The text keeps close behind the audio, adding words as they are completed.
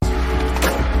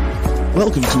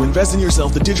Welcome to Invest in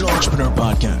Yourself, the Digital Entrepreneur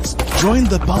Podcast. Join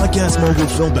the podcast mogul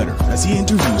Phil Better as he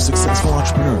interviews successful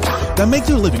entrepreneurs that make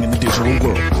their living in the digital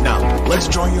world. Now, let's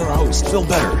join your host, Phil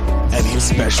Better, and his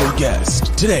special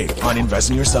guest today on Invest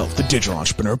in Yourself, the Digital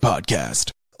Entrepreneur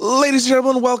Podcast. Ladies and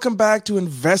gentlemen, welcome back to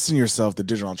Invest in Yourself, the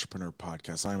Digital Entrepreneur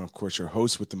Podcast. I am, of course, your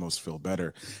host with the most, Phil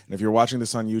Better. And if you're watching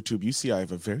this on YouTube, you see I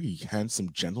have a very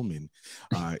handsome gentleman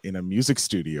in a music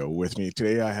studio with me.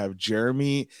 Today, I have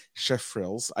Jeremy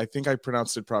Schreifels. I think I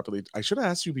pronounced it properly. I should have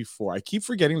asked you before. I keep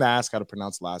forgetting to ask how to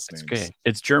pronounce last names. Okay.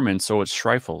 It's German, so it's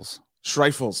Schreifels.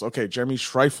 Schreifels. Okay, Jeremy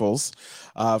Schreifels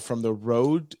from the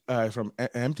Road, from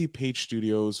Empty Page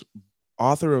Studios,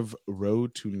 author of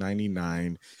Road to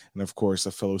 99, and of course,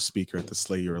 a fellow speaker at the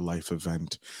Slay Your Life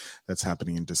event that's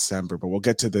happening in December. But we'll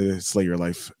get to the Slay Your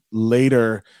Life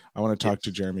later. I want to talk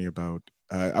to Jeremy about,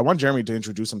 I want Jeremy to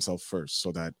introduce himself first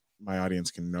so that my audience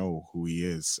can know who he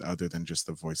is, other than just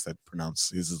the voice that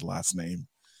pronounces his last name.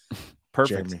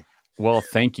 Perfect. Jeremy. Well,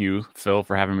 thank you, Phil,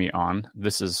 for having me on.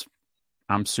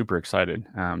 I'm super excited.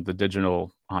 The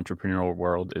digital entrepreneurial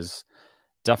world is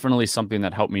definitely something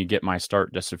that helped me get my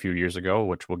start just a few years ago,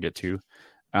 which we'll get to.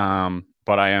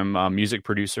 But I am a music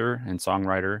producer and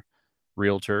songwriter,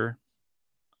 realtor,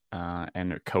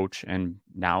 and a coach, and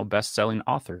now best-selling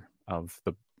author of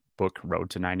the book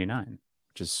Road to 99,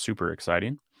 which is super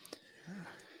exciting.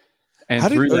 And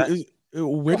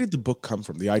where did the book come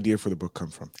from? The idea for the book come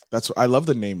from? I love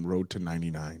the name Road to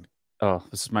 99. Oh,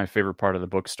 this is my favorite part of the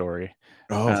book story.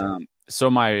 Oh, so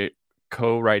my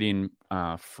co-writing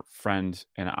friend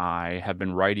and I have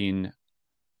been writing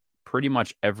pretty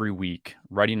much every week,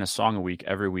 writing a song a week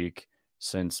every week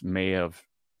since May of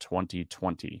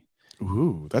 2020.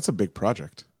 Ooh, that's a big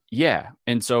project. Yeah.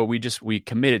 And so we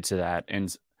committed to that.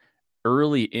 And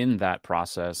early in that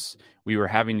process, we were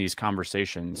having these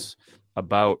conversations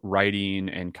about writing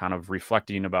and kind of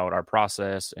reflecting about our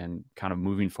process and kind of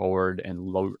moving forward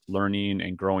and learning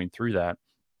and growing through that.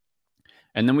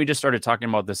 And then we just started talking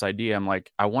about this idea. I'm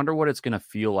like, I wonder what it's going to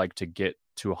feel like to get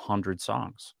to 100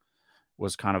 songs,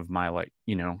 was kind of my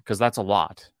because that's a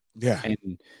lot. Yeah.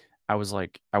 And I was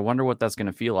like, I wonder what that's going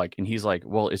to feel like. And he's like,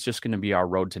 well, it's just going to be our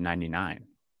Road to 99.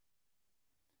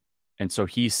 And so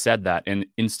he said that, and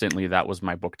instantly that was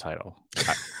my book title.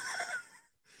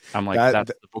 I'm like, that's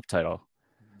the book title.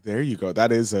 There you go.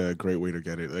 That is a great way to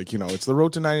get it. It's the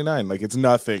Road to 99. Like, it's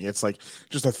nothing. It's like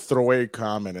just a throwaway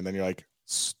comment. And then you're like,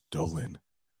 stolen.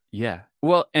 Yeah.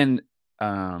 Well, and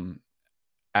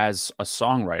as a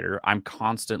songwriter, I'm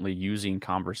constantly using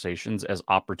conversations as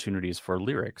opportunities for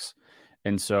lyrics.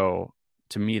 And so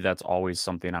to me, that's always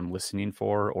something I'm listening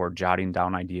for or jotting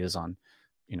down ideas on.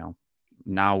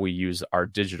 Now we use our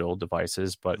digital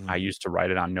devices, but I used to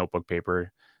write it on notebook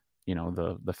paper,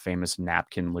 the famous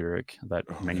napkin lyric that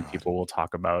many people will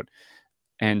talk about.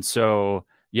 And so,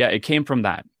 yeah, it came from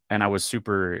that. And I was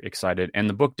super excited. And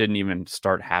the book didn't even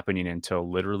start happening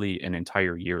until literally an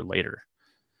entire year later.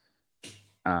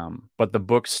 But the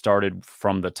book started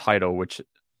from the title, which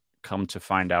come to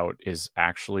find out is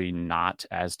actually not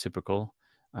as typical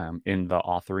in the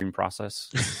authoring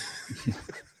process.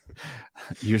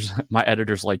 Usually my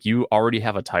editor's like, you already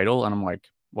have a title? And I'm like,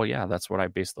 well, yeah, that's what I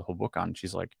based the whole book on.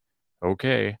 She's like,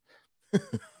 okay.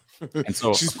 And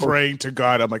so she's praying to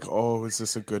God. I'm like, oh, is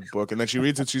this a good book? And then she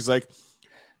reads it. She's like,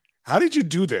 how did you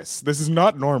do this? This is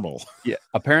not normal. Yeah.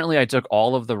 Apparently I took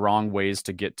all of the wrong ways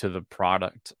to get to the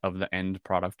end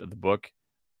product of the book,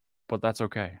 but that's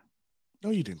okay.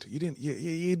 No, you didn't. You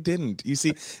didn't. You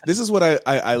see, this is what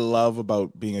I love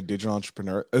about being a digital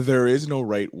entrepreneur. There is no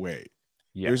right way.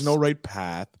 Yes. There's no right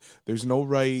path. There's no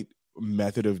right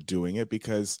method of doing it,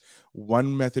 because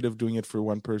one method of doing it for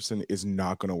one person is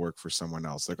not going to work for someone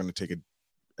else. They're going to take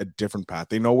a different path.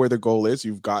 They know where the goal is.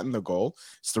 You've gotten the goal.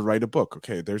 It's to write a book.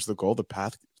 Okay, there's the goal. The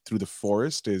path through the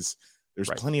forest there's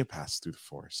right. Plenty of paths through the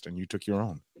forest, and you took your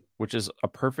own. Which is a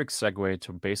perfect segue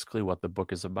to basically what the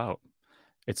book is about.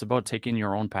 It's about taking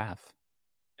your own path.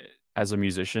 As a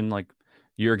musician, like,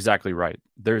 you're exactly right.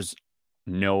 There's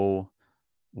no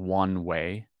one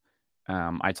way.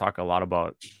 I talk a lot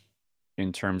about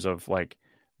in terms of like,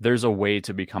 there's a way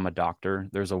to become a doctor.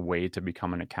 There's a way to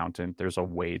become an accountant. There's a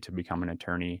way to become an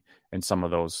attorney, and some of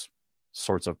those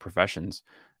sorts of professions.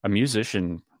 A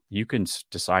musician, you can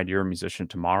decide you're a musician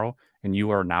tomorrow, and you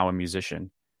are now a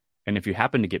musician. And if you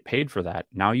happen to get paid for that,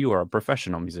 now you are a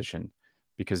professional musician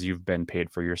because you've been paid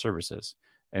for your services.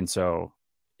 And so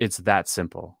it's that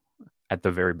simple at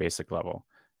the very basic level.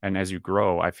 And as you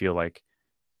grow, I feel like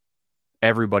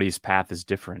everybody's path is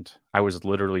different. I was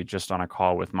literally just on a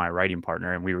call with my writing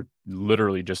partner, and we were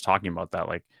literally just talking about that.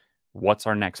 Like, what's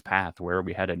our next path? Where are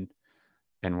we headed?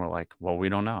 And we're like, well, we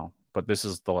don't know. but this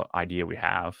is the idea we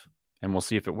have, and we'll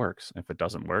see if it works. If it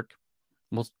doesn't work,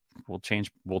 we'll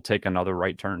change. We'll take another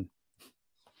right turn,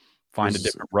 find a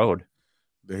different road.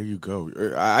 There you go.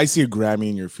 I see a Grammy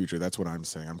in your future. That's what I'm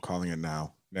saying. I'm calling it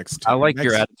now. I like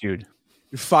your attitude.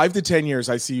 5 to 10 years,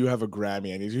 I see you have a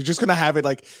Grammy, and you're just gonna have it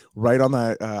like right on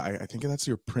that. I think that's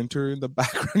your printer in the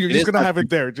background. You're just gonna have it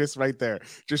there, just right there,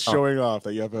 just showing off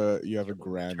that you have a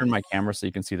Grammy. Turn my camera so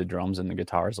you can see the drums and the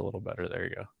guitars a little better. There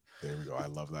you go. There we go. I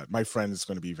love that. My friend is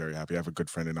going to be very happy. I have a good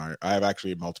friend in Ireland. I have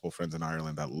actually multiple friends in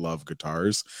Ireland that love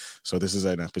guitars, so this is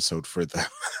an episode for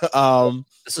them.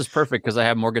 This is perfect because I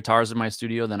have more guitars in my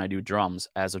studio than I do drums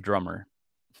as a drummer.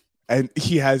 And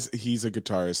he's a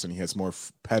guitarist, and he has more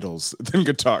pedals than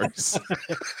guitars.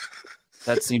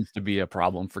 That seems to be a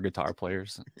problem for guitar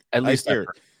players. At least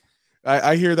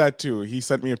I hear that too. He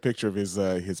sent me a picture of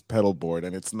his pedal board,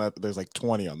 and it's not. There's like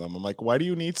 20 on them. I'm like, why do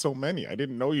you need so many? I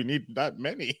didn't know you need that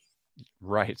many.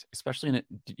 Right, especially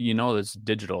it's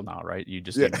digital now, right? You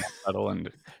just need a pedal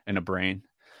and a brain.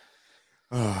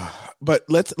 But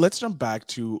let's jump back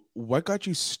to what got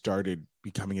you started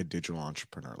becoming a digital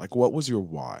entrepreneur. Like, what was your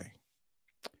why?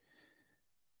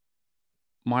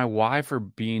 My why for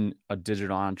being a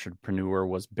digital entrepreneur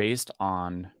was based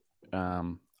on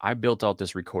I built out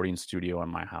this recording studio in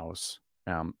my house,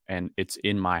 and it's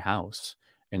in my house.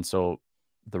 And so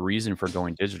the reason for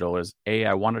going digital is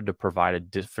I wanted to provide a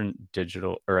different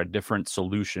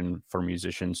solution for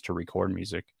musicians to record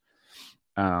music.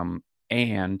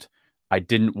 And I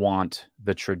didn't want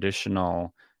the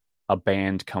traditional, a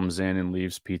band comes in and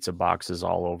leaves pizza boxes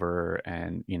all over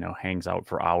and, hangs out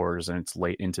for hours and it's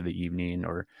late into the evening,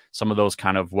 or some of those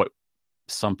kind of what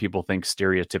some people think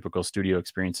stereotypical studio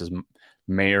experiences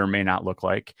may or may not look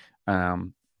like.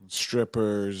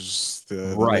 Strippers,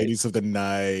 the ladies of the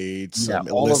night, some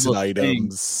all illicit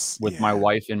items. With my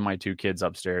wife and my 2 kids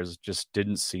upstairs just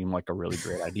didn't seem like a really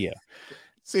great idea.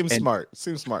 Seems smart.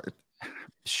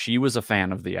 She was a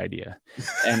fan of the idea.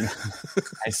 And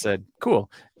I said,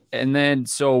 cool. And then,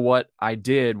 so what I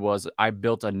did was I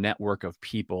built a network of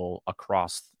people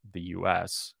across the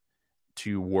US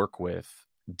to work with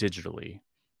digitally.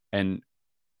 And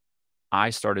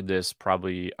I started this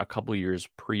probably a couple of years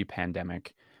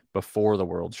pre-pandemic, before the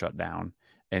world shut down.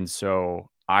 And so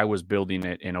I was building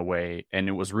it in a way, and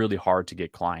it was really hard to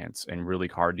get clients and really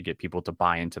hard to get people to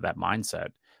buy into that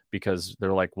mindset, because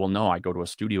they're like, well, no, I go to a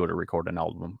studio to record an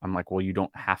album. I'm like, well, you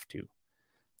don't have to.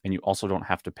 And you also don't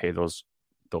have to pay those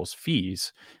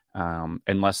fees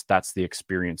unless that's the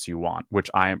experience you want, which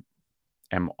I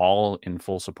am all in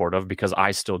full support of, because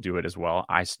I still do it as well.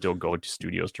 I still go to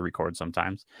studios to record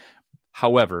sometimes.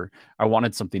 However, I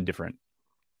wanted something different.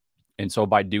 And so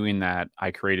by doing that, I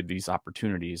created these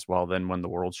opportunities. Well, then when the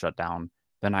world shut down,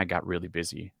 then I got really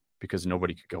busy because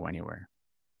nobody could go anywhere.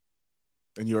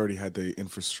 And you already had the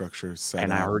infrastructure set up.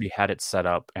 And I already had it set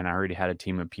up, and I already had a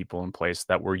team of people in place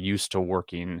that were used to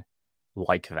working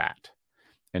like that.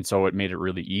 And so it made it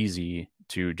really easy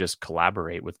to just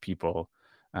collaborate with people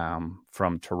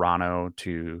from Toronto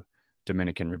to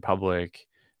Dominican Republic,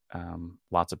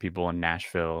 lots of people in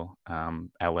Nashville,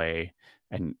 LA,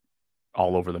 and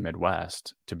all over the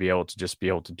Midwest, to be able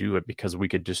to do it, because we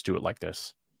could just do it like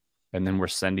this. And then we're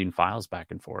sending files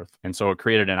back and forth. And so it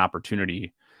created an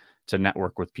opportunity to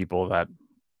network with people that,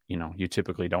 you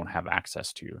typically don't have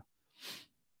access to.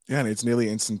 Yeah, and it's nearly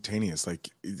instantaneous. Like,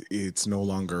 it's no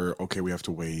longer, okay, we have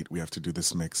to wait, we have to do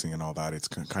this mixing and all that. It's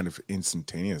kind of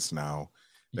instantaneous now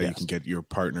that you can get your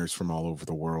partners from all over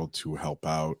the world to help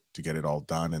out to get it all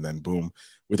done. And then boom,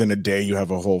 within a day, you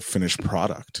have a whole finished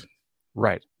product.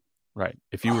 Right.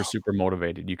 If you were super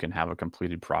motivated, you can have a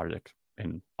completed project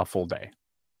in a full day.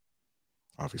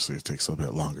 Obviously, it takes a little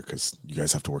bit longer because you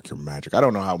guys have to work your magic. I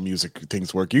don't know how music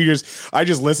things work. I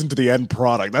just listen to the end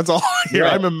product. That's all I hear.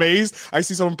 Right. I'm amazed. I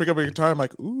see someone pick up a guitar. I'm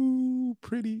like, ooh,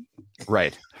 pretty.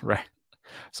 Right.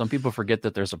 Some people forget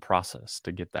that there's a process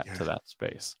to get that to that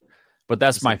space. But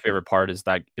that's my favorite part, is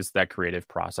that creative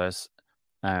process.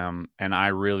 And I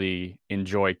really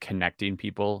enjoy connecting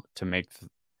people to make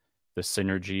the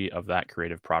synergy of that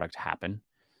creative product happen.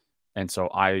 And so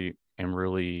I am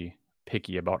really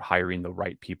picky about hiring the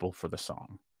right people for the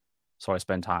song. So I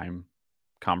spend time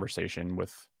conversation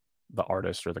with the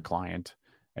artist or the client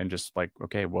and just like,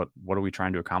 okay, what are we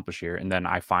trying to accomplish here? And then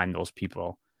I find those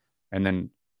people and then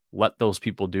let those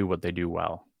people do what they do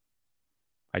well.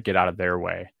 I get out of their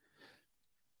way,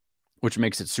 which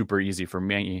makes it super easy for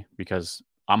me because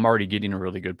I'm already getting a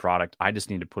really good product. I just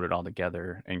need to put it all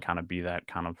together and kind of be that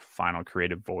kind of final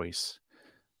creative voice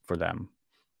for them.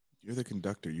 You're the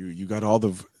conductor. You got all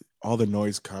the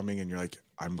noise coming, and you're like,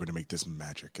 I'm going to make this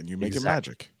magic, and you make it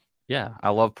magic. Yeah, I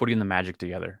love putting the magic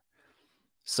together.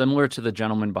 Similar to the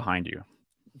gentleman behind you.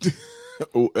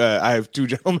 I have two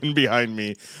gentlemen behind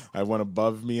me. I have one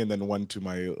above me, and then one to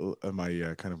my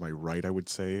kind of my right, I would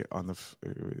say, on the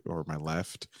or my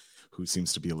left, who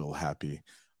seems to be a little happy.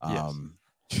 Yes.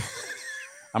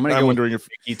 I'm gonna go wondering with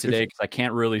Mickey today because I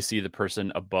can't really see the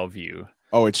person above you.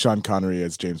 Oh, it's Sean Connery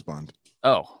as James Bond.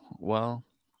 Oh, well,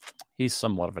 he's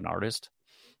somewhat of an artist.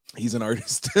 He's an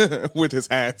artist with his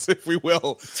hands, if we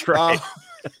will. That's right.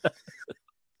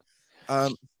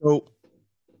 So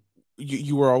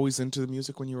you were always into the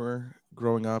music when you were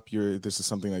growing up. This is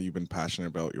something that you've been passionate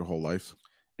about your whole life.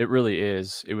 It really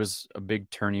is. It was a big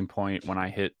turning point when I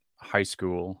hit high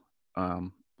school,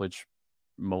 which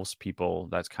most people,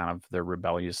 that's kind of their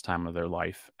rebellious time of their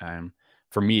life. And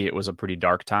for me, it was a pretty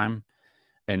dark time,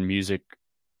 and music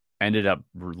ended up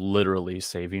literally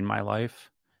saving my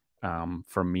life.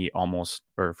 For me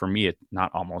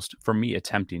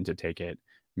attempting to take it,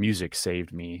 music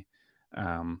saved me,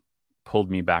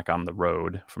 pulled me back on the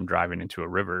road from driving into a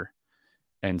river.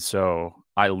 And so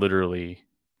it literally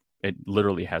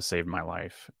has saved my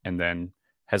life, and then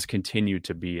has continued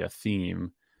to be a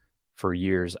theme for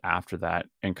years after that,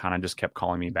 and kind of just kept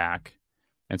calling me back.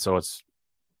 And so it's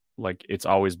like, it's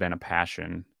always been a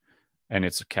passion, and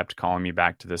it's kept calling me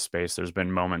back to this space. There's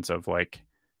been moments of like,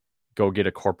 go get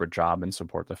a corporate job and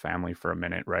support the family for a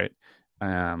minute. Right.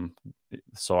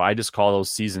 So I just call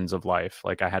those seasons of life.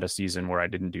 Like, I had a season where I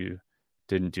didn't do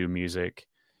music,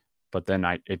 but then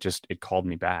it called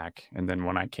me back. And then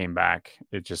when I came back,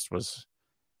 it just was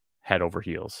head over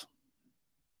heels.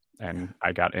 And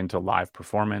I got into live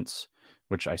performance,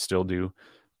 which I still do.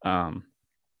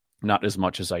 Not as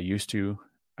much as I used to,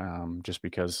 just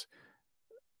because,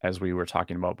 as we were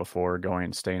talking about before,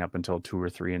 staying up until 2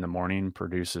 or 3 in the morning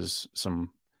produces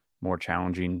some more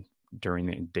challenging during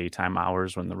the daytime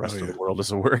hours when the rest of the world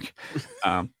is at work.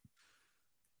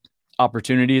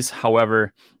 Opportunities.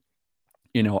 However,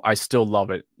 I still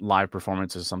love it. Live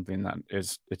performance is something that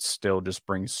it still just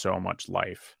brings so much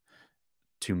life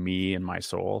to me and my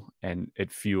soul, and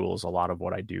it fuels a lot of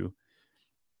what I do.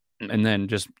 And then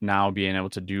just now being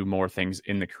able to do more things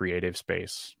in the creative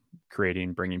space,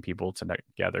 creating, bringing people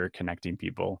together, connecting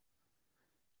people.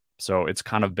 So it's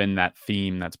kind of been that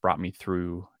theme that's brought me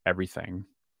through everything.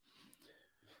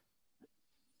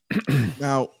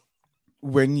 Now,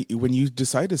 when you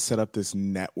decide to set up this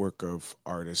network of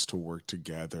artists to work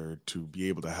together to be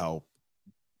able to help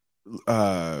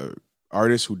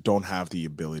artists who don't have the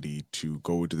ability to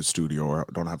go to the studio or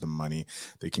don't have the money,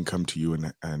 they can come to you,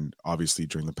 and obviously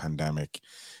during the pandemic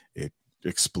it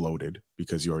exploded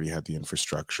because you already had the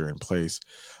infrastructure in place.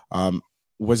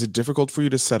 Was it difficult for you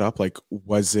to set up? Like,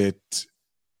 was it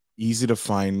easy to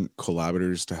find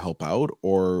collaborators to help out,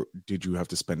 or did you have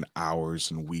to spend hours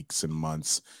and weeks and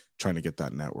months trying to get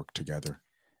that network together?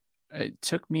 It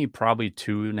took me probably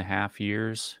 2.5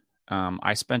 years.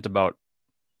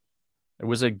 It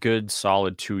was a good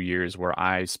solid 2 years where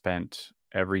I spent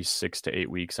every 6 to 8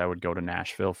 weeks, I would go to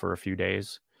Nashville for a few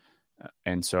days.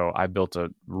 And so I built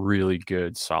a really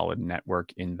good, solid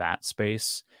network in that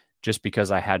space, just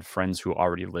because I had friends who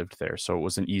already lived there. So it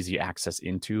was an easy access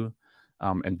into.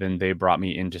 And then they brought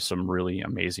me into some really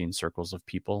amazing circles of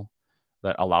people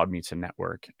that allowed me to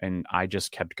network. And I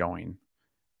just kept going.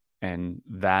 And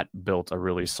that built a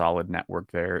really solid network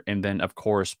there. And then, of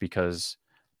course, because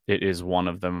it is one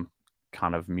of them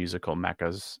kind of musical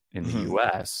meccas in the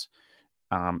US,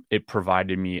 it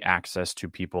provided me access to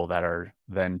people that are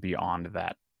then beyond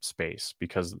that space,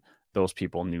 because those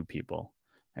people knew people.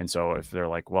 And so if they're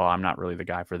like, well, I'm not really the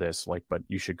guy for this, like, but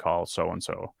you should call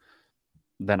so-and-so,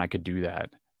 then I could do that.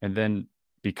 And then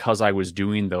because I was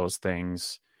doing those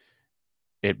things,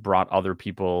 it brought other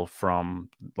people from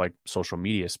like social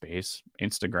media space,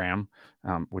 Instagram,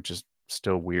 which is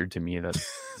still weird to me that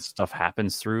stuff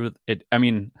happens through it. I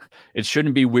mean, it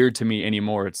shouldn't be weird to me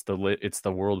anymore. It's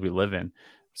the world we live in,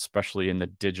 especially in the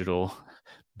digital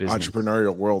business,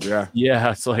 entrepreneurial world.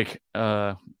 Yeah. It's like,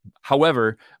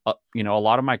 however, a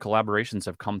lot of my collaborations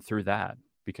have come through that,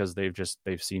 because they've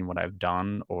seen what I've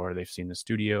done, or they've seen the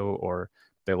studio, or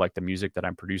they like the music that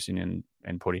I'm producing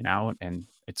and putting out. And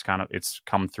it's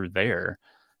come through there,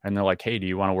 and they're like, hey, do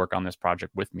you want to work on this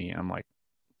project with me? And I'm like,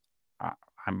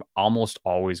 I'm almost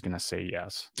always going to say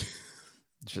yes.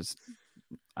 Just,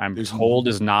 I'm told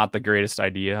is not the greatest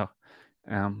idea.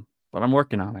 But I'm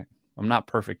working on it. I'm not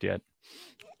perfect yet.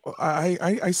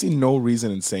 I see no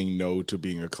reason in saying no to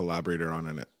being a collaborator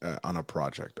on a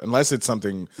project, unless it's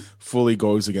something fully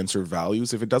goes against your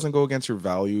values. If it doesn't go against your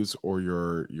values or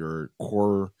your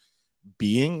core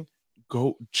being,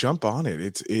 go jump on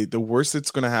it. The worst that's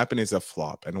going to happen is a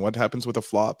flop. And what happens with a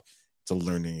flop? It's a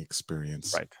learning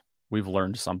experience. Right. we've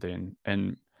learned something.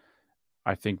 And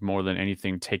I think more than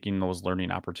anything, taking those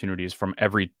learning opportunities from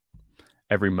every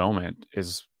moment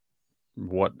is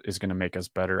what is going to make us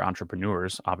better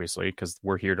entrepreneurs, obviously, because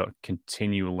we're here to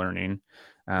continue learning.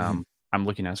 I'm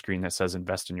looking at a screen that says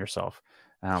invest in yourself.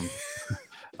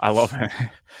 I love it.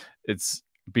 It's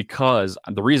because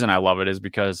the reason I love it is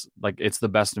because like it's the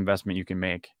best investment you can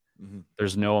make.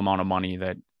 There's no amount of money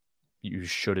that you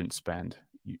shouldn't spend.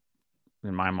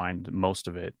 In my mind, most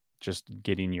of it, just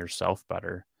getting yourself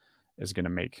better is going to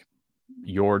make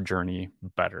your journey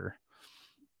better.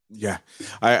 Yeah.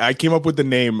 I came up with the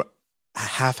name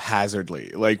haphazardly.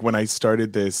 Like when I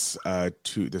started this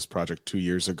project 2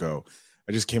 years ago,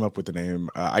 I just came up with the name.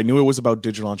 I knew it was about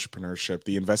digital entrepreneurship,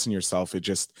 the invest in yourself. I'm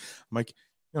like,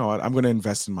 you know what, I'm going to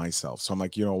invest in myself. So I'm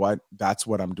like, you know what, that's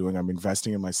what I'm doing. I'm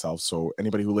investing in myself. So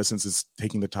anybody who listens is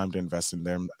taking the time to invest in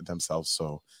themselves.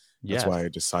 So that's why I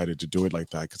decided to do it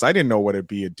like that. Cause I didn't know what it'd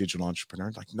be a digital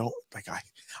entrepreneur. Like, no, like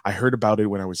I heard about it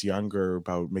when I was younger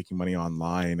about making money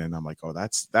online. And I'm like, oh,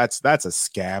 that's a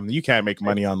scam. You can't make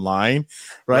money online.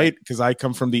 Right. Cause I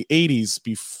come from the 80s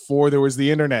before there was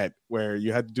the internet where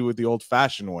you had to do it the old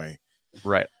fashioned way.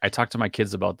 Right. I talked to my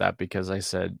kids about that because I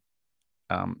said,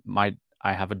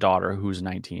 I have a daughter who's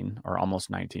 19 or almost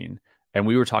 19, and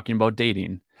we were talking about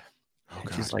dating.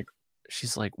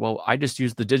 She's like, well, I just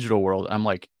use the digital world.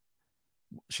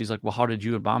 She's like, well, how did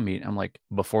you and mom meet? I'm like,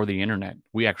 before the internet,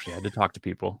 we actually had to talk to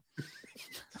people.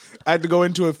 I had to go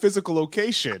into a physical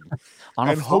location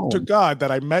and hope to God that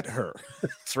I met her.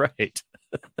 That's right.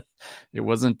 It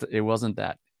wasn't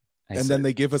that. Then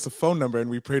they give us a phone number and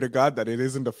we pray to God that it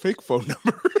isn't a fake phone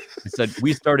number. I said,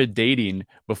 we started dating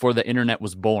before the internet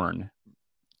was born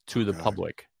to the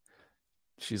public.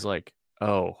 She's like,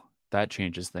 oh, that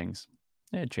changes things.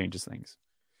 Yeah, it changes things.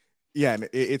 Yeah, and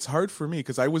it's hard for me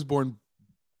because I was born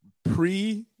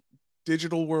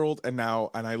pre-digital world and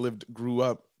I grew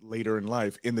up later in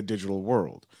life in the digital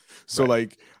world. So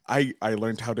like I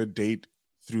learned how to date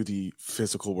through the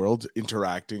physical world,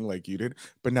 interacting like you did.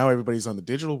 But now everybody's on the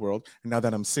digital world. And now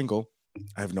that I'm single,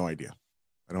 I have no idea.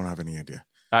 I don't have any idea.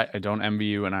 I don't envy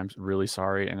you, and I'm really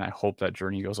sorry, and I hope that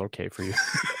journey goes okay for you.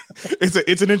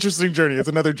 It's an interesting journey. It's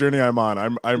another journey I'm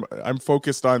on. I'm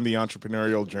focused on the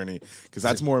entrepreneurial journey because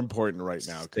that's more important right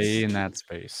now. Stay in that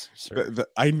space.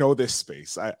 I know this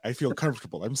space. I feel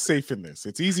comfortable. I'm safe in this.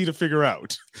 It's easy to figure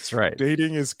out. That's right.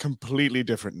 Dating is completely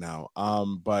different now.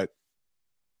 But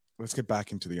let's get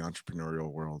back into the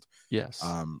entrepreneurial world. Yes.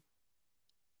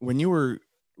 When you were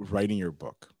writing your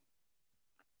book,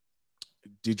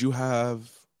 did you have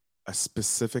a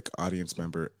specific audience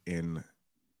member in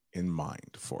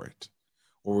mind for it,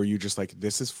 or were you just like,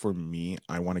 this is for me,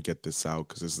 I want to get this out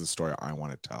because this is the story I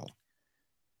want to tell?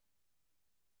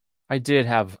 I did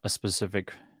have a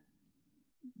specific,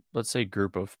 let's say,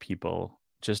 group of people,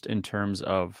 just in terms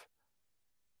of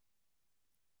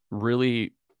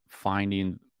really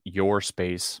finding your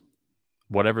space,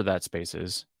 whatever that space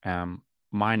is.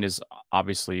 Mine is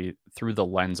obviously through the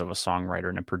lens of a songwriter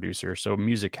and a producer. So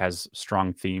music has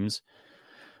strong themes.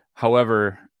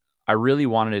 However, I really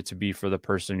wanted it to be for the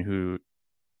person who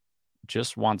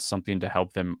just wants something to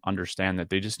help them understand that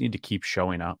they just need to keep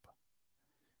showing up.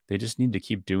 They just need to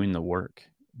keep doing the work.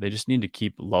 They just need to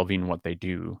keep loving what they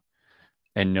do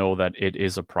and know that it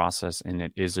is a process and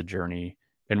it is a journey.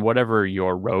 And whatever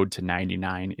your road to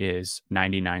 99 is,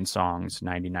 99 songs,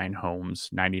 99 homes,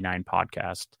 99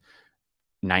 podcasts,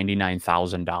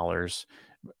 $99,000.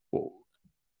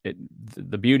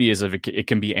 The beauty is it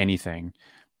can be anything,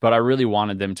 but I really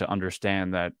wanted them to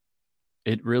understand that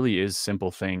it really is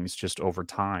simple things, just over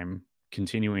time,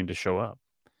 continuing to show up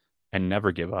and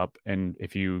never give up. And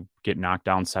if you get knocked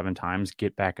down 7 times,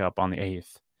 get back up on the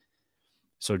 8th.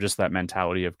 So just that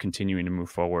mentality of continuing to move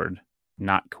forward,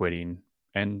 not quitting.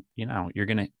 And, you're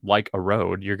going to, like a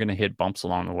road, you're going to hit bumps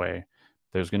along the way.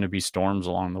 There's going to be storms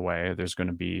along the way. There's going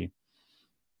to be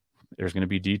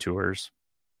detours,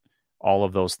 all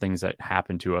of those things that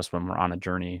happen to us when we're on a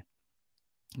journey.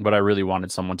 But I really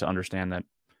wanted someone to understand that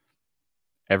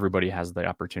everybody has the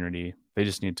opportunity. They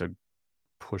just need to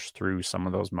push through some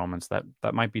of those moments that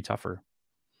might be tougher.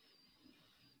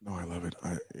 No, I love it.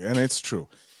 And it's true.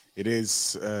 It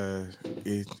is,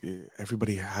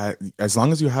 everybody has, as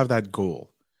long as you have that goal,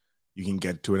 you can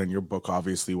get to it. And your book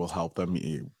obviously will help them,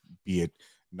 be it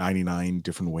 99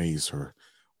 different ways or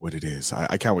what it is.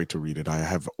 I can't wait to read it. I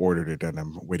have ordered it and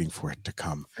I'm waiting for it to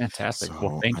come. Fantastic. So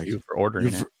well, thank you for ordering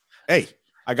it. Hey,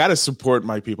 I got to support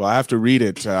my people. I have to read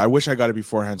it. I wish I got it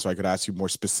beforehand so I could ask you more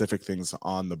specific things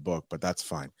on the book, but that's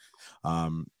fine.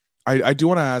 I do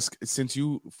want to ask, since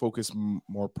you focus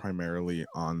more primarily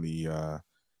on the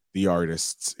the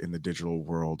artists in the digital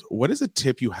world. What is a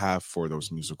tip you have for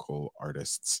those musical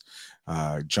artists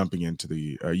jumping into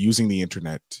the using the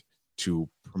internet to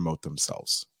promote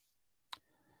themselves?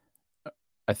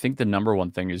 I think the number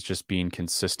one thing is just being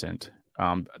consistent.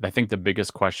 I think the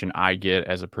biggest question I get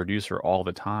as a producer all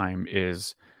the time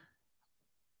is,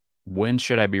 when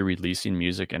should I be releasing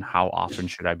music and how often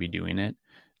should I be doing it?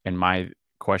 And my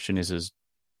question is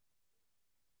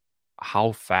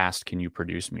how fast can you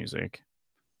produce music?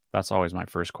 That's always my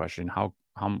first question. How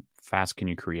fast can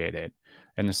you create it?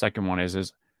 And the second one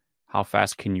is how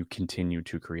fast can you continue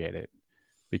to create it?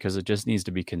 Because it just needs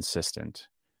to be consistent.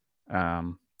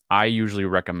 I usually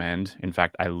recommend, in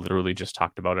fact, I literally just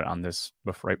talked about it on this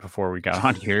right before we got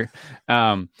on here.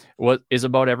 What is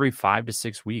about every 5 to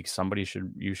 6 weeks,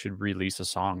 you should release a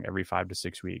song every 5 to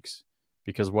 6 weeks,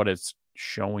 because what it's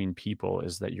showing people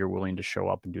is that you're willing to show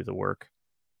up and do the work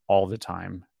all the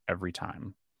time, every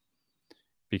time.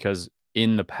 Because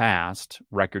in the past,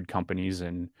 record companies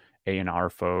and A&R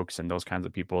folks and those kinds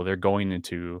of people, they're going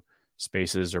into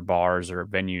spaces or bars or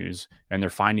venues and they're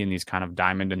finding these kind of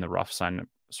diamond in the rough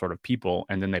sort of people,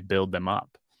 and then they build them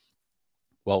up.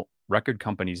 Well, record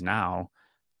companies now,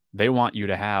 they want you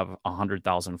to have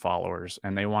 100,000 followers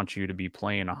and they want you to be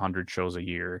playing 100 shows a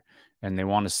year, and they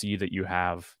want to see that you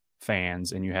have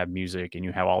fans and you have music and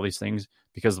you have all these things,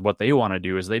 because what they want to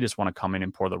do is they just want to come in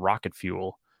and pour the rocket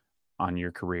fuel on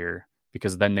your career,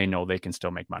 because then they know they can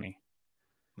still make money.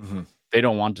 Mm-hmm. They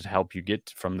don't want to help you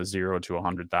get from the 0 to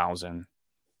 100,000.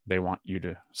 They want you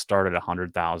to start at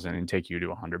 100,000 and take you to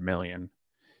 100 million.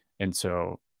 And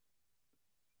so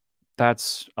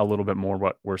that's a little bit more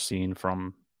what we're seeing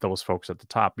from those folks at the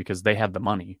top, because they have the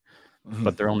money, mm-hmm.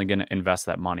 but they're only going to invest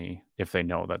that money if they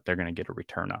know that they're going to get a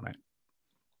return on it.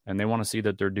 And they want to see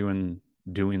that they're doing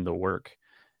the work.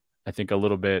 I think a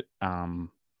little bit,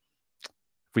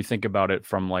 if we think about it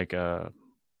from like I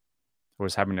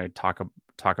was having to talk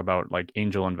about like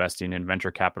angel investing and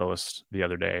venture capitalists the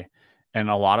other day. And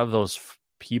a lot of those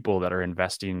people that are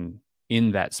investing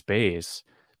in that space,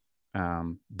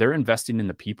 they're investing in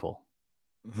the people.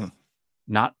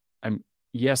 Mm-hmm.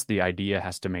 Yes, the idea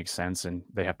has to make sense and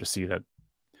they have to see that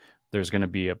there's going to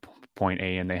be a point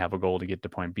A and they have a goal to get to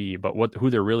point B. But who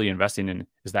they're really investing in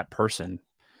is that person.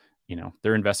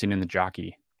 They're investing in the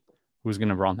jockey who's going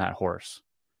to run that horse.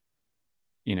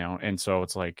 And so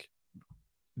it's like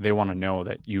they want to know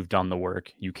that you've done the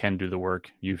work, you can do the work,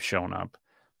 you've shown up,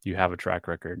 you have a track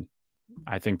record.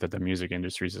 I think that the music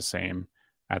industry is the same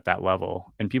at that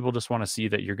level. And people just want to see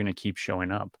that you're going to keep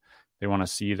showing up. They want to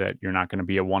see that you're not going to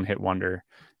be a one-hit wonder.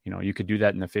 You could do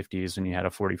that in the 50s when you had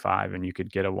a 45 and you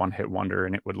could get a one-hit wonder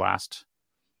and it would last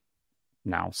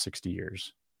now 60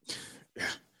 years. Yeah.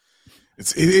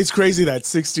 It's crazy that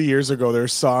 60 years ago,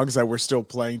 there's songs that we're still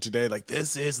playing today. Like,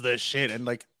 this is the shit. And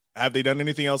like, have they done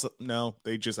anything else? No,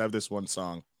 they just have this one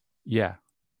song. Yeah.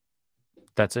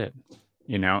 That's it.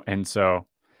 And so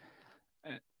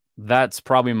that's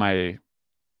probably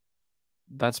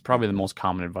the most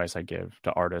common advice I give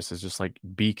to artists, is just like,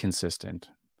 be consistent,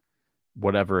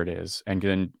 whatever it is. And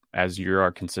then as you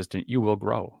are consistent, you will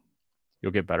grow.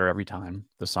 You'll get better every time.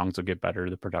 The songs will get better.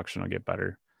 The production will get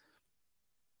better.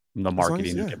 The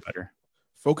marketing will get better.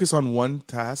 Focus on one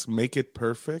task, make it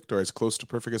perfect or as close to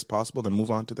perfect as possible, then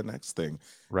move on to the next thing.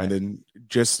 Right. And then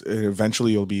just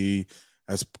eventually you'll be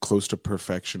as close to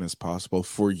perfection as possible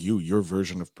for your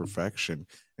version of perfection.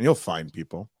 And you'll find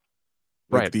people.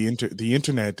 Like right. The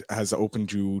internet has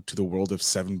opened you to the world of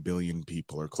 7 billion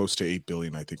people, or close to 8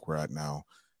 billion, I think we're at now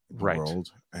in the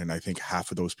world. And I think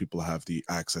half of those people have the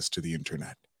access to the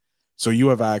internet. So you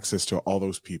have access to all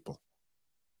those people.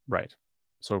 Right.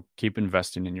 So keep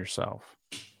investing in yourself.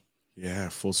 Yeah,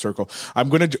 full circle. I'm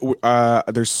going to,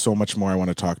 there's so much more I want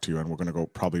to talk to you, and we're going to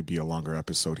probably be a longer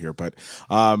episode here, but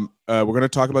we're going to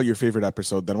talk about your favorite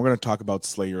episode. Then we're going to talk about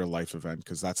Slay Your Life event,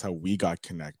 because that's how we got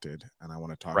connected. And I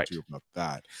want to talk to you about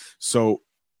that. So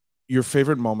your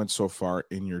favorite moment so far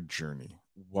in your journey,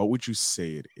 what would you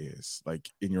say it is?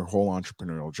 Like in your whole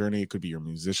entrepreneurial journey, it could be your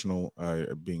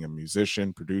being a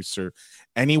musician, producer,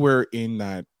 anywhere in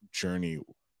that journey.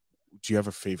 Do you have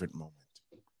a favorite moment?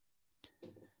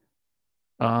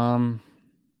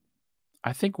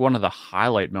 I think one of the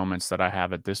highlight moments that I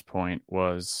have at this point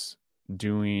was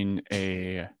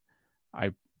I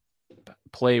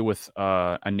play with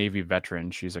a Navy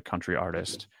veteran. She's a country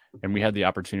artist, and we had the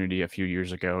opportunity a few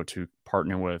years ago to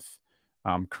partner with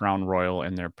Crown Royal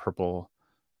and their Purple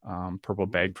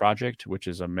Bag Project, which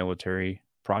is a military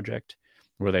project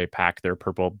where they pack their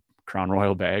purple Crown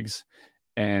Royal bags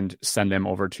and send them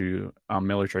over to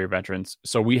military veterans.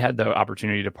 So we had the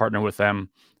opportunity to partner with them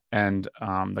and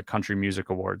the Country Music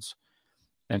Awards.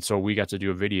 And so we got to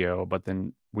do a video, but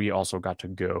then we also got to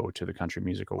go to the Country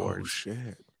Music Awards. Oh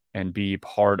shit. And be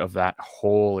part of that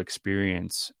whole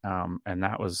experience. And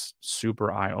that was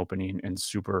super eye-opening and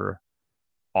super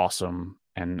awesome.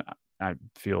 And I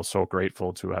feel so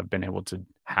grateful to have been able to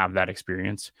have that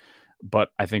experience. But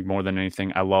I think more than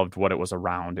anything, I loved what it was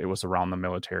around. It was around the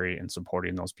military and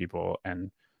supporting those people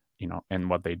and, you know, and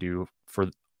what they do for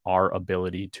our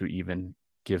ability to even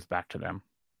give back to them.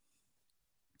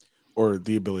 Or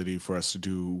the ability for us to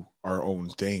do our own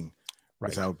thing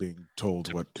without being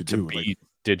told what to do. Be like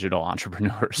digital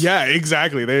entrepreneurs. Yeah,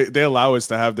 exactly. They allow us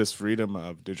to have this freedom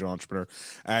of digital entrepreneur.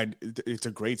 And it's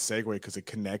a great segue because it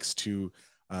connects to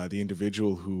the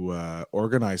individual who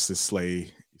organized this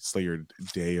Slay Your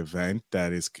Day event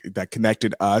that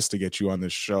connected us to get you on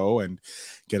this show and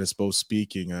get us both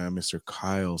speaking. Mr.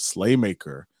 Kyle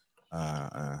Slaymaker,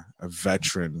 a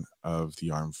veteran of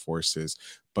the armed forces.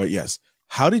 But yes,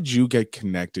 how did you get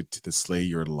connected to the Slay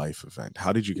Your Life event?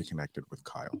 How did you get connected with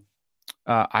Kyle?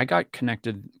 I got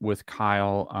connected with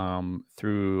Kyle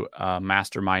through a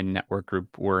mastermind network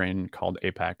group we're in called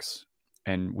Apex.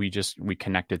 And we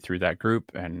connected through that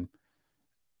group, and,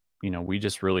 you know, we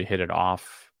just really hit it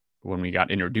off when we got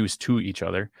introduced to each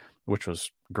other, which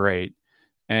was great.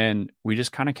 And we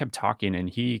just kind of kept talking, and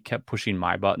he kept pushing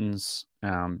my buttons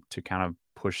to kind of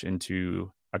push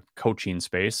into a coaching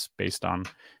space based on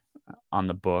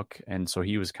the book. And so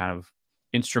he was kind of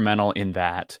instrumental in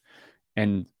that.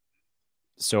 And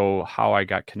so how I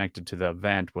got connected to the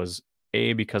event was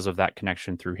A, because of that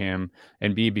connection through him,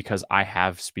 and B, because I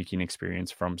have speaking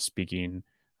experience from speaking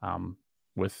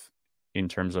in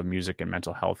terms of music and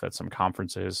mental health at some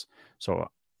conferences. So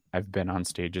I've been on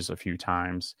stages a few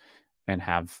times and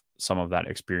have some of that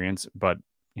experience, but,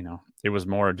 you know, it was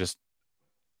more just,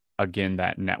 again,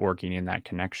 that networking and that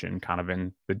connection kind of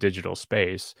in the digital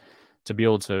space to be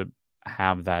able to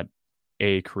have that,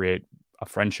 A, create a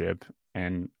friendship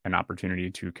and an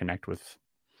opportunity to connect with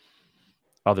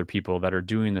other people that are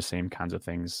doing the same kinds of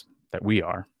things that we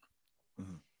are.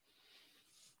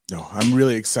 No, I'm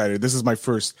really excited. This is my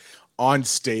first on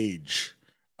stage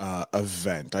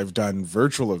event. I've done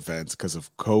virtual events because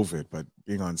of COVID, but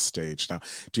being on stage now,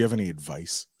 do you have any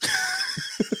advice?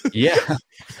 Yeah.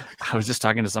 I was just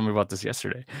talking to somebody about this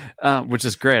yesterday, which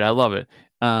is great. I love it.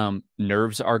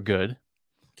 Nerves are good.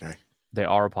 Okay. They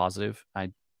are a positive.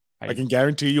 I can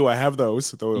guarantee you I have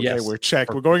those. Okay, yes. We're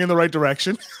checked. We're going in the right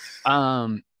direction.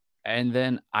 And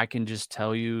then I can just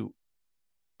tell you,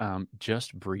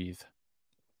 just breathe.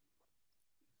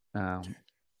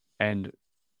 And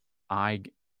I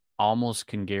almost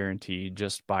can guarantee,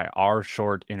 just by our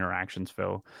short interactions,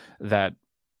 Phil, that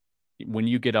when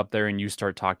you get up there and you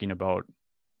start talking about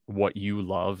what you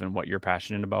love and what you're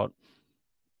passionate about,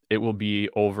 it will be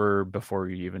over before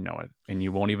you even know it, and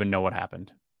you won't even know what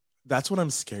happened. That's what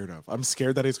I'm scared of. I'm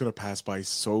scared that it's going to pass by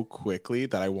so quickly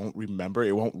that I won't remember.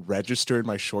 It won't register in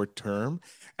my short term.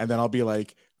 And then I'll be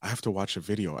like, I have to watch a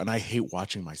video. And I hate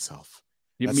watching myself.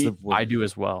 I do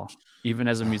as well. Even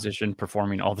as a musician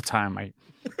performing all the time. I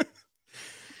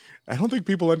don't think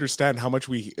people understand how much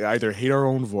we either hate our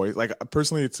own voice. Like,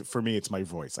 personally, for me, it's my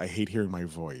voice. I hate hearing my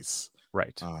voice.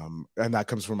 Right. And that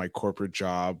comes from my corporate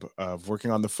job of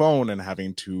working on the phone and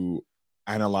having to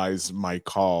analyze my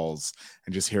calls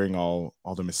and just hearing all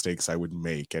the mistakes I would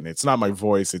make. And it's not my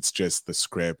voice, it's just the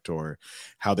script or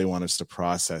how they want us to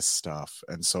process stuff.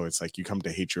 And so it's like you come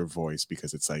to hate your voice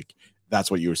because it's like that's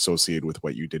what you associate with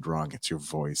what you did wrong. It's your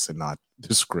voice and not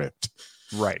the script.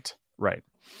 Right.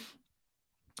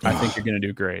 I think you're going to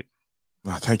do great.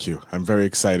 Oh, thank you. I'm very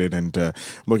excited, and I'm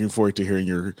looking forward to hearing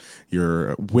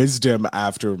your wisdom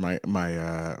after my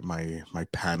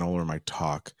panel or my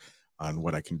talk on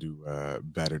what I can do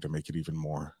better to make it even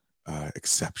more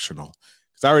exceptional.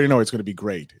 Because I already know it's going to be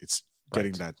great. It's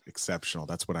getting that exceptional.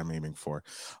 That's what I'm aiming for.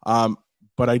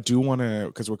 But I do want to,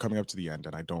 because we're coming up to the end,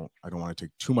 and I don't want to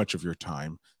take too much of your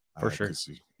time. For sure. Because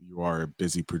you are a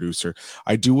busy producer.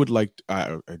 I would like.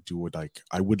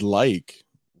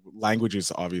 Language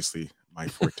is obviously my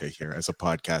forte here as a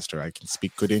podcaster. I can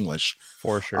speak good English.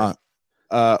 For sure.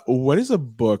 What is a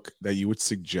book that you would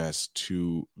suggest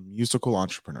to musical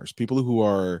entrepreneurs, people who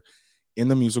are in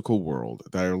the musical world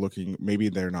that are looking, maybe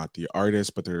they're not the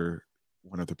artist, but they're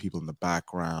one of the people in the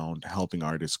background helping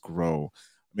artists grow?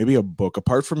 Maybe a book,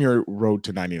 apart from your Road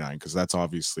to 99, because that's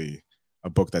obviously a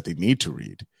book that they need to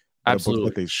read. Absolutely. A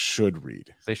book that they should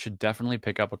read. They should definitely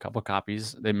pick up a couple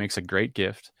copies. It makes a great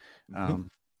gift. Mm-hmm.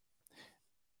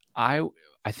 I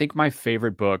think my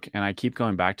favorite book, and I keep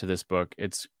going back to this book,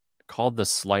 it's called The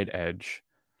Slight Edge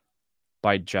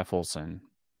by Jeff Olson.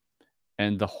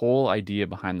 And the whole idea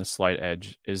behind the slight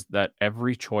edge is that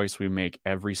every choice we make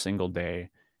every single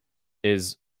day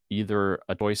is either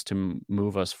a choice to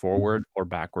move us forward or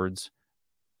backwards,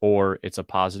 or it's a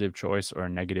positive choice or a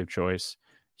negative choice.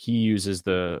 He uses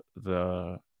the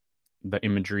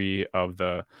imagery of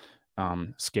the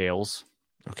scales.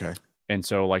 Okay. And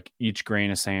so like each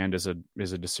grain of sand is a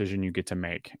decision you get to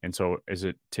make. And so is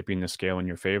it tipping the scale in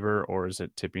your favor, or is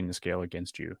it tipping the scale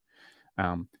against you?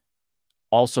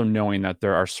 Also knowing that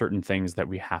there are certain things that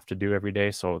we have to do every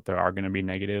day. So there are going to be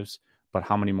negatives, but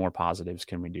how many more positives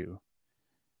can we do?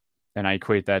 And I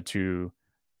equate that to,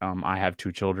 I have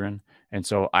 2 children. And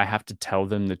so I have to tell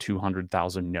them the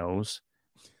 200,000 no's.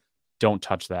 Don't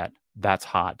touch that. That's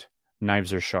hot.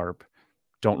 Knives are sharp.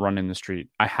 Don't run in the street.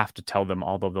 I have to tell them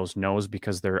all of those no's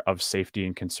because they're of safety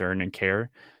and concern and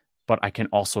care. But I can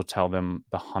also tell them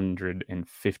the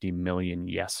 150 million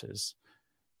yeses.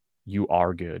 You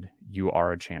are good. You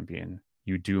are a champion.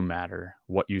 You do matter.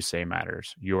 What you say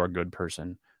matters. You're a good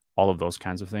person. All of those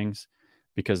kinds of things.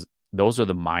 Because those are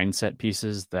the mindset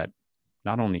pieces that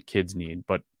not only kids need,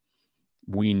 but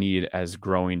we need as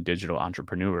growing digital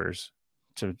entrepreneurs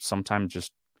to sometimes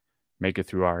just make it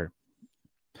through our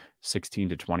 16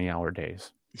 to 20 hour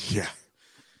days. Yeah.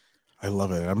 I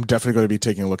love it. I'm definitely going to be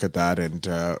taking a look at that, and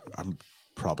I'm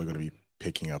probably going to be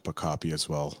picking up a copy as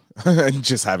well and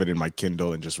just have it in my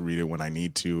Kindle and just read it when I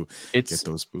need to get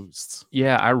those boosts.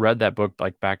 Yeah, I read that book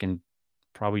like back in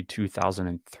probably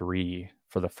 2003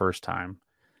 for the first time.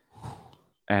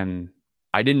 And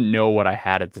I didn't know what I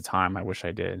had at the time. I wish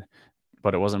I did.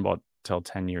 But it wasn't about till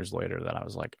 10 years later that I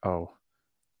was like, oh,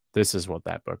 this is what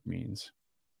that book means.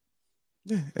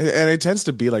 Yeah. And it tends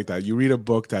to be like that. You read a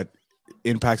book that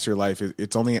impacts your life.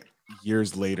 It's only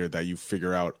years later that you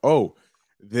figure out, oh,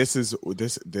 this is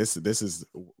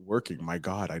working. My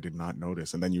God, I did not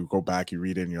notice. And then you go back, you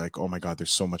read it, and you're like, oh my God,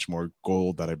 there's so much more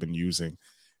gold that I've been using,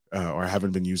 or I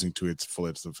haven't been using to its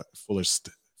fullest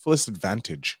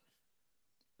advantage.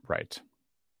 Right.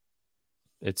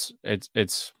 It's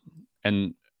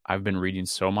and I've been reading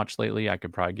so much lately. I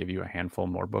could probably give you a handful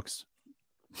more books.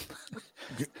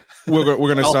 We're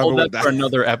gonna start with that for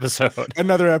another episode.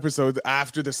 Another episode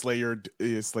after the Slay Your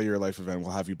Life event.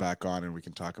 We'll have you back on, and we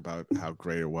can talk about how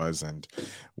great it was and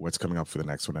what's coming up for the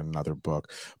next one and another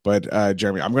book. But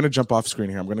Jeremy, I'm gonna jump off screen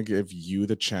here. I'm gonna give you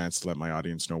the chance to let my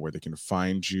audience know where they can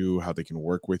find you, how they can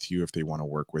work with you if they want to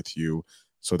work with you,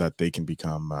 so that they can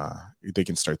become they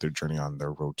can start their journey on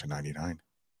their road to 99.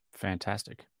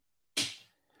 Fantastic.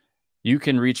 You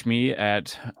can reach me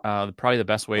at probably the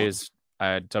best way is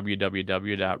at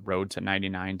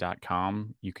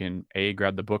www.roadto99.com. You can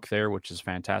grab the book there, which is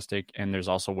fantastic. And there's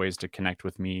also ways to connect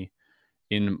with me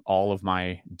in all of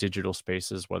my digital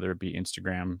spaces, whether it be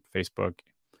Instagram, Facebook,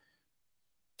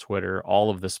 Twitter, all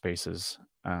of the spaces.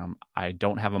 I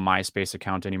don't have a MySpace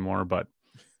account anymore, but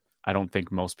I don't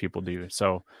think most people do.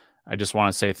 So I just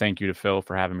want to say thank you to Phil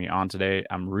for having me on today.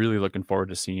 I'm really looking forward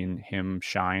to seeing him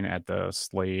shine at the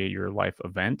Slay Your Life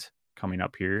event coming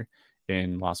up here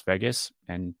in Las Vegas.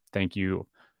 And thank you,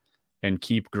 and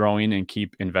keep growing and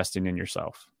keep investing in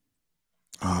yourself.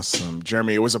 Awesome.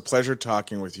 Jeremy, it was a pleasure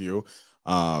talking with you.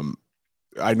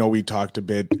 I know we talked a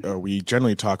bit, we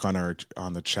generally talk on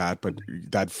the chat, but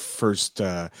that first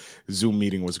Zoom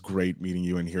meeting was great, meeting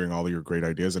you and hearing all of your great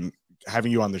ideas, and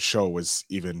having you on the show was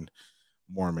even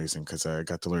more amazing because I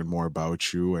got to learn more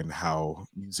about you and how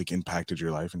music impacted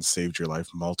your life and saved your life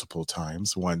multiple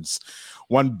times. One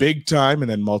big time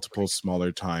and then multiple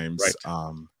smaller times. Right.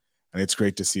 And it's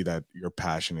great to see that your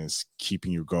passion is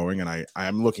keeping you going. And I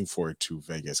am looking forward to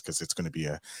Vegas because it's going to be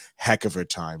a heck of a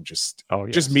time. Just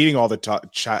meeting all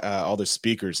the all the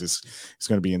speakers is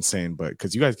going to be insane. But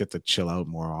because you guys get to chill out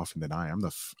more often than I'm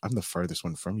the farthest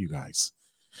one from you guys.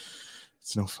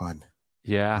 It's no fun.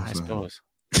 Yeah, I suppose.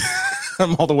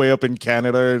 I'm all the way up in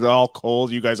Canada. It's all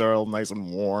cold. You guys are all nice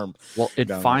and warm. Well, it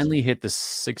finally hit the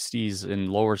 60s and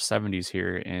lower 70s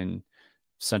here in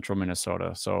central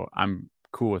Minnesota. So I'm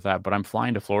cool with that. But I'm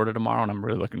flying to Florida tomorrow, and I'm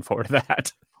really looking forward to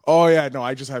that. Oh, yeah. No,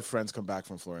 I just had friends come back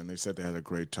from Florida, and they said they had a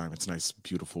great time. It's nice,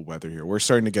 beautiful weather here. We're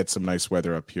starting to get some nice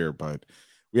weather up here, but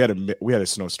we had a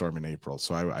snowstorm in April,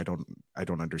 so I don't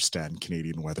understand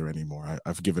Canadian weather anymore.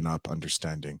 I've given up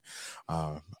understanding.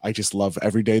 I just love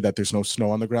every day that there's no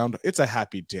snow on the ground. It's a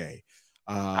happy day.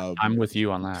 I'm with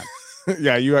you on that.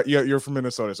 Yeah, you're from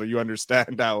Minnesota, so you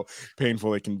understand how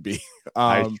painful it can be.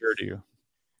 I sure do.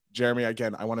 Jeremy,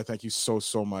 again, I want to thank you so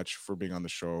much for being on the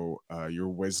show. Your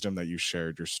wisdom that you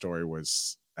shared, your story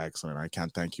was excellent. I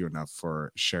can't thank you enough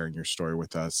for sharing your story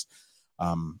with us.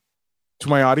 To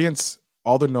my audience,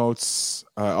 all the notes,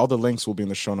 all the links will be in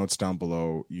the show notes down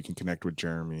below. You can connect with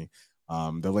Jeremy.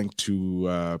 The link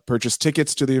to purchase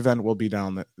tickets to the event will be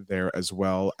down there as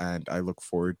well. And I look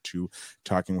forward to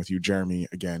talking with you, Jeremy.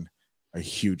 Again, a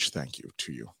huge thank you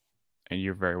to you. And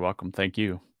you're very welcome. Thank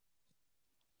you.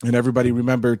 And everybody,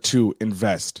 remember to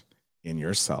invest in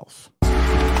yourself.